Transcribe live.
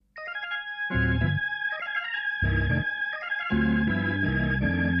Hi,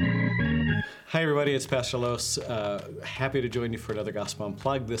 everybody. It's Pastor Los. Happy to join you for another Gospel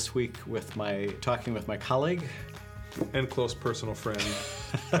Unplugged this week talking with my colleague and close personal friend,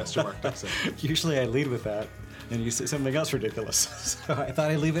 Pastor Mark Dixon. Usually I lead with that, and you say something else ridiculous. So I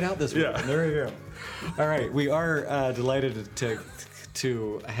thought I'd leave it out this week. Yeah. There you go. All right. We are delighted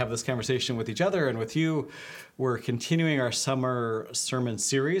to have this conversation with each other and with you. We're continuing our summer sermon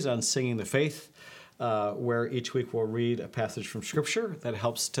series on singing the faith, where each week we'll read a passage from Scripture that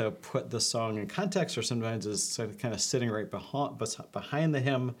helps to put the song in context, or sometimes is kind of sitting right behind the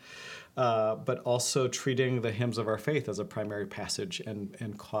hymn, but also treating the hymns of our faith as a primary passage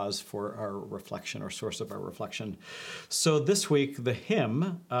and cause for our reflection, or source of our reflection. So this week, the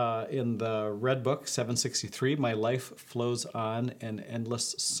hymn in the Red Book, 763, My Life Flows On, an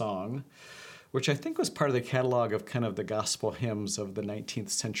Endless Song, which I think was part of the catalog of kind of the gospel hymns of the 19th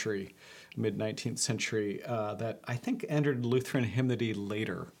century, mid-19th century, that I think entered Lutheran hymnody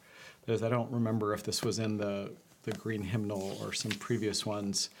later. Because I don't remember if this was in the Green Hymnal or some previous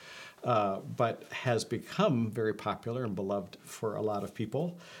ones, but has become very popular and beloved for a lot of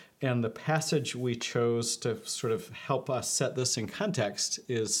people. And the passage we chose to sort of help us set this in context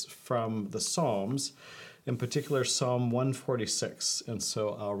is from the Psalms, in particular Psalm 146. And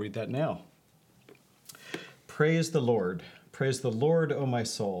so I'll read that now. Praise the Lord. Praise the Lord, O my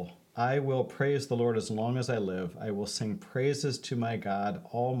soul. I will praise the Lord as long as I live. I will sing praises to my God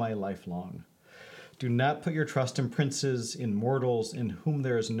all my life long. Do not put your trust in princes, in mortals, in whom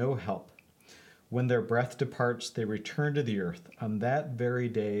there is no help. When their breath departs, they return to the earth. On that very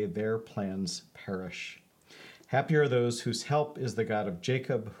day, their plans perish. Happy are those whose help is the God of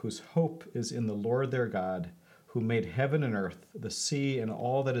Jacob, whose hope is in the Lord their God, who made heaven and earth, the sea and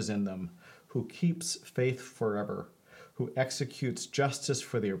all that is in them, who keeps faith forever, who executes justice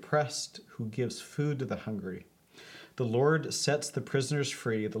for the oppressed, who gives food to the hungry. The Lord sets the prisoners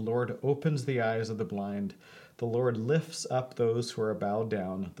free. The Lord opens the eyes of the blind. The Lord lifts up those who are bowed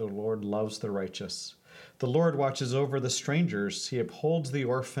down. The Lord loves the righteous. The Lord watches over the strangers. He upholds the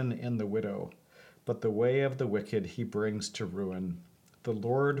orphan and the widow. But the way of the wicked he brings to ruin. The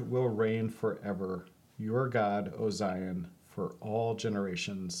Lord will reign forever. Your God, O Zion, for all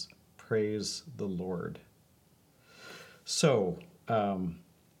generations. Praise the Lord. So, a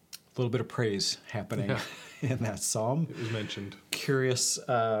little bit of praise happening in that psalm. It was mentioned. Curious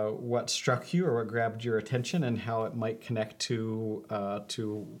what struck you or what grabbed your attention and how it might connect to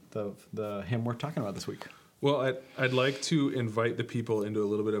the hymn we're talking about this week. Well, I'd like to invite the people into a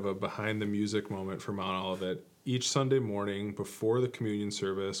little bit of a behind the music moment for Mount Olivet. Each Sunday morning before the communion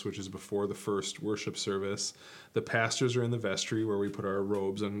service, which is before the first worship service, the pastors are in the vestry where we put our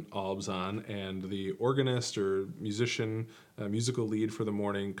robes and albs on, and the organist or musician, musical lead for the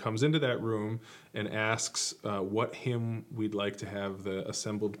morning, comes into that room and asks what hymn we'd like to have the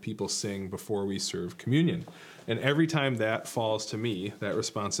assembled people sing before we serve communion. And every time that falls to me, that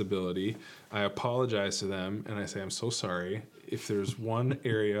responsibility, I apologize to them and I say, I'm so sorry. If there's one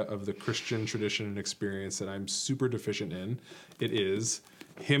area of the Christian tradition and experience that I'm super deficient in, it is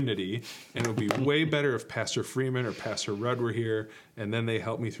hymnody. And it would be way better if Pastor Freeman or Pastor Rudd were here, and then they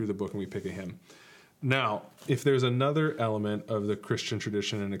help me through the book and we pick a hymn. Now, if there's another element of the Christian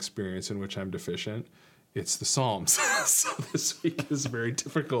tradition and experience in which I'm deficient, it's the Psalms. So this week is very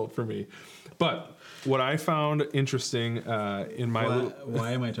difficult for me. But what I found interesting in my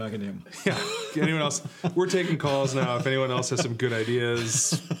why am I talking to him? Yeah. Anyone else? We're taking calls now. If anyone else has some good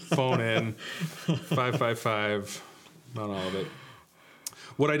ideas, phone in 555. Not all of it.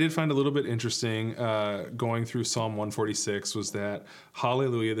 What I did find a little bit interesting going through Psalm 146 was that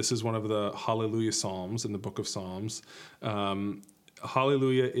Hallelujah, this is one of the Hallelujah Psalms in the book of Psalms.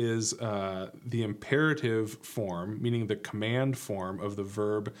 Hallelujah is the imperative form, meaning the command form of the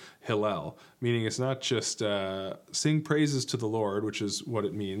verb hillel, meaning it's not just sing praises to the Lord, which is what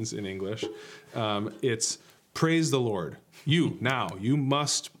it means in English. It's praise the Lord. You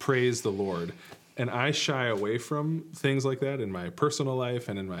must praise the Lord. And I shy away from things like that in my personal life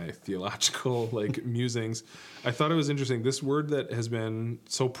and in my theological musings. I thought it was interesting. This word that has been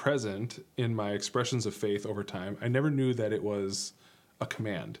so present in my expressions of faith over time, I never knew that it was a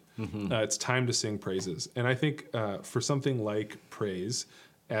command. Mm-hmm. It's time to sing praises. And I think for something like praise,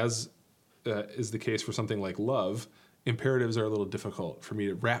 as is the case for something like love, imperatives are a little difficult for me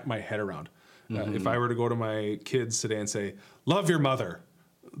to wrap my head around. Mm-hmm. If I were to go to my kids today and say, love your mother,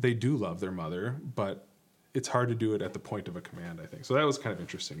 they do love their mother, but it's hard to do it at the point of a command, I think. So that was kind of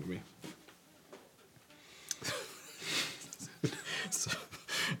interesting to me. So,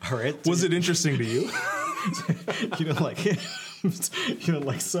 all right. Was it interesting to you? You don't like it? You don't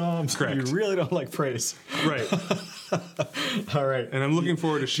like psalms. Correct. You really don't like praise. Right. All right. And I'm looking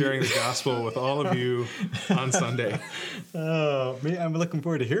forward to sharing the gospel with all of you on Sunday. Oh, me, I'm looking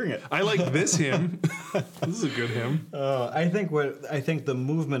forward to hearing it. I like this hymn. This is a good hymn. I think the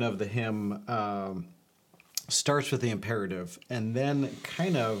movement of the hymn starts with the imperative and then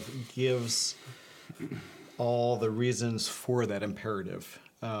kind of gives all the reasons for that imperative,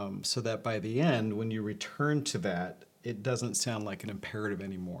 so that by the end, when you return to that, it doesn't sound like an imperative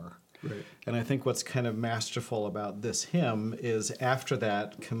anymore. Right. And I think what's kind of masterful about this hymn is after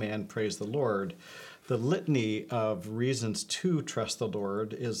that command, praise the Lord, the litany of reasons to trust the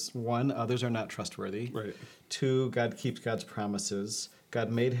Lord is 1, others are not trustworthy. Right. 2, God keeps God's promises.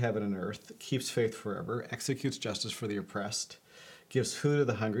 God made heaven and earth, keeps faith forever, executes justice for the oppressed, gives food to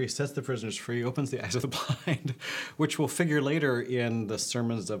the hungry, sets the prisoners free, opens the eyes of the blind, which will figure later in the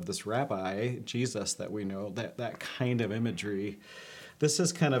sermons of this rabbi, Jesus, that we know, that kind of imagery. This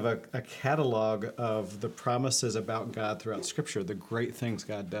is kind of a catalog of the promises about God throughout Scripture, the great things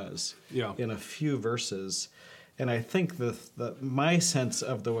God does in a few verses. And I think my sense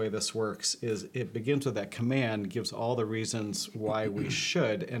of the way this works is it begins with that command, gives all the reasons why we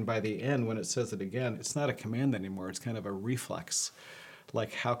should, and by the end, when it says it again, it's not a command anymore. It's kind of a reflex.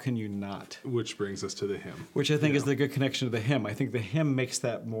 Like, how can you not? Which brings us to the hymn. Which I think is the good connection to the hymn. I think the hymn makes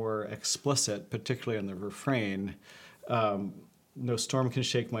that more explicit, particularly in the refrain. No storm can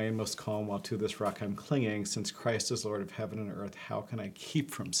shake my inmost calm, while to this rock I'm clinging. Since Christ is Lord of heaven and earth, how can I keep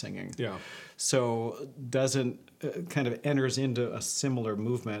from singing? Yeah. So doesn't kind of enters into a similar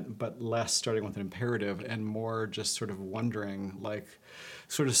movement, but less starting with an imperative and more just sort of wondering, like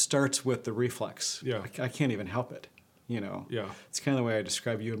sort of starts with the reflex. Yeah. I can't even help it. Yeah. It's kind of the way I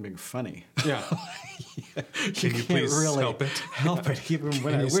describe you and being funny. Yeah. Can you please really help it? Help it, even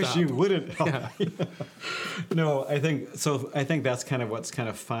when I wish you wouldn't help. Yeah. No, I think that's kind of what's kind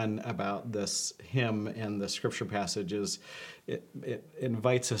of fun about this hymn and the scripture passage is it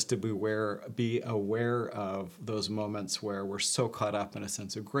invites us to be aware of those moments where we're so caught up in a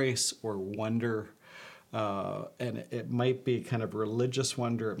sense of grace or wonder. And it might be kind of religious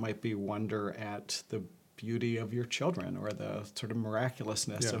wonder. It might be wonder at the beauty of your children or the sort of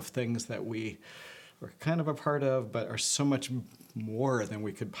miraculousness of things that we are kind of a part of, but are so much more than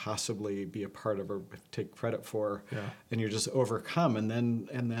we could possibly be a part of or take credit for. Yeah. And you're just overcome. And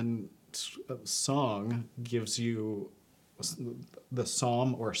then a song gives you the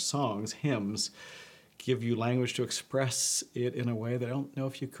psalm or songs, hymns, give you language to express it in a way that I don't know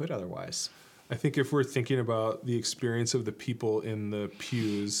if you could otherwise. I think if we're thinking about the experience of the people in the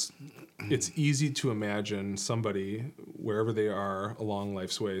pews, it's easy to imagine somebody, wherever they are along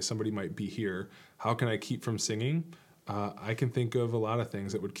life's way, somebody might be here. How can I keep from singing? I can think of a lot of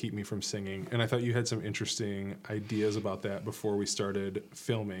things that would keep me from singing. And I thought you had some interesting ideas about that before we started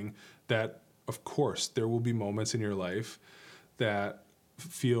filming, that, of course, there will be moments in your life that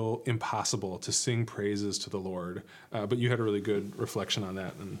feel impossible to sing praises to the Lord. But you had a really good reflection on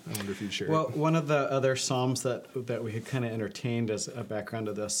that, and I wonder if you'd share it. Well, one of the other psalms that we had kind of entertained as a background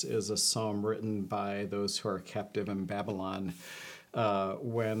to this is a psalm written by those who are captive in Babylon.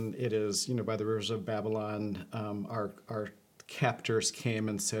 When it is, by the rivers of Babylon, our captors came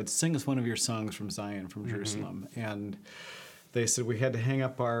and said, "Sing us one of your songs from Zion, from Jerusalem." And they said we had to hang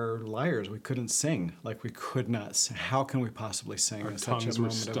up our lyres. We couldn't sing. Like, we could not sing. How can we possibly sing? Our in such tongues a were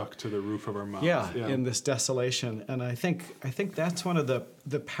moment stuck to the roof of our mouth. Yeah, in this desolation. And I think that's one of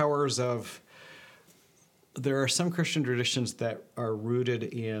the powers of. There are some Christian traditions that are rooted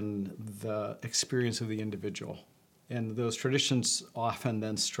in the experience of the individual. And those traditions often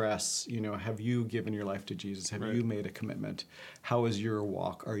then stress, have you given your life to Jesus? Have you made a commitment? How is your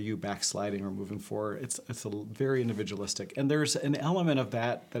walk? Are you backsliding or moving forward? It's a very individualistic. And there's an element of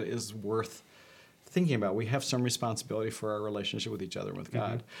that is worth thinking about. We have some responsibility for our relationship with each other and with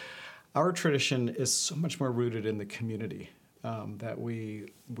God. Our tradition is so much more rooted in the community, that we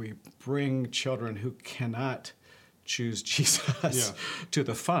bring children who cannot choose Jesus to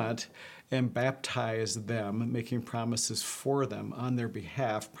the font and baptize them, making promises for them on their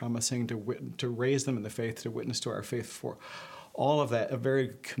behalf, promising to raise them in the faith, to witness to our faith for all of that, a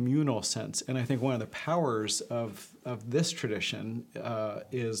very communal sense. And I think one of the powers of this tradition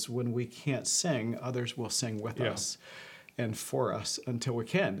is when we can't sing, others will sing with us and for us until we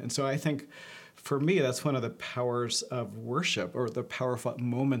can. And so I think, for me, that's one of the powers of worship, or the powerful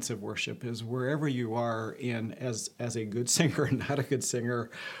moments of worship, is wherever you are as a good singer, not a good singer,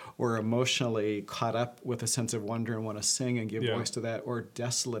 or emotionally caught up with a sense of wonder and want to sing and give voice to that, or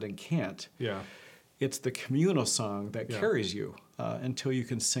desolate and can't. Yeah. It's the communal song that carries you until you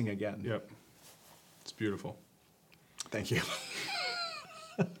can sing again. Yep. It's beautiful. Thank you.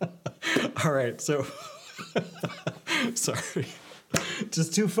 All right, so sorry.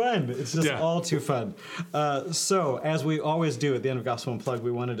 Just too fun. It's just all too fun. So, as we always do at the end of Gospel Unplugged,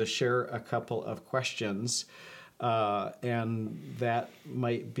 we wanted to share a couple of questions. And that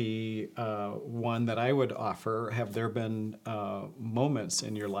might be one that I would offer. Have there been moments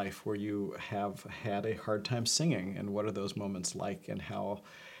in your life where you have had a hard time singing? And what are those moments like? And how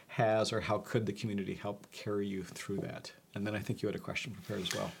could the community help carry you through that? And then I think you had a question prepared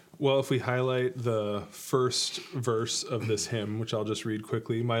as well. Well, if we highlight the first verse of this hymn, which I'll just read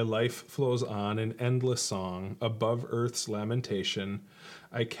quickly, my life flows on in endless song, above earth's lamentation.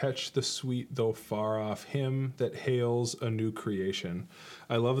 I catch the sweet though far off hymn that hails a new creation.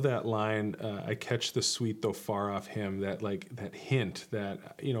 I love that line, I catch the sweet though far off hymn, that hint that,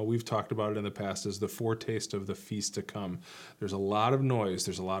 we've talked about it in the past as the foretaste of the feast to come. There's a lot of noise,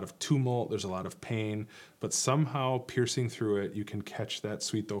 there's a lot of tumult, there's a lot of pain, but somehow piercing through it, you can catch that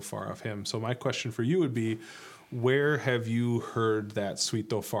sweet though far off hymn. So my question for you would be, where have you heard that sweet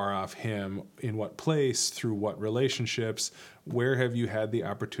though far off hymn? In what place? Through what relationships? Where have you had the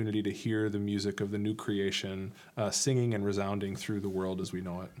opportunity to hear the music of the new creation singing and resounding through the world as we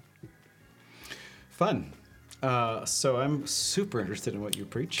know it? Fun. So I'm super interested in what you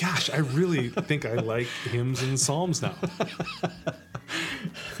preach. Gosh, I really think I like hymns and psalms now.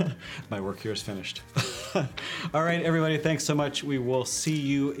 My work here is finished. All right, everybody, thanks so much. We will see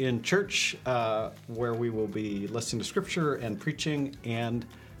you in church where we will be listening to scripture and preaching and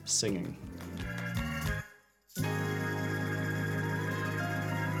singing.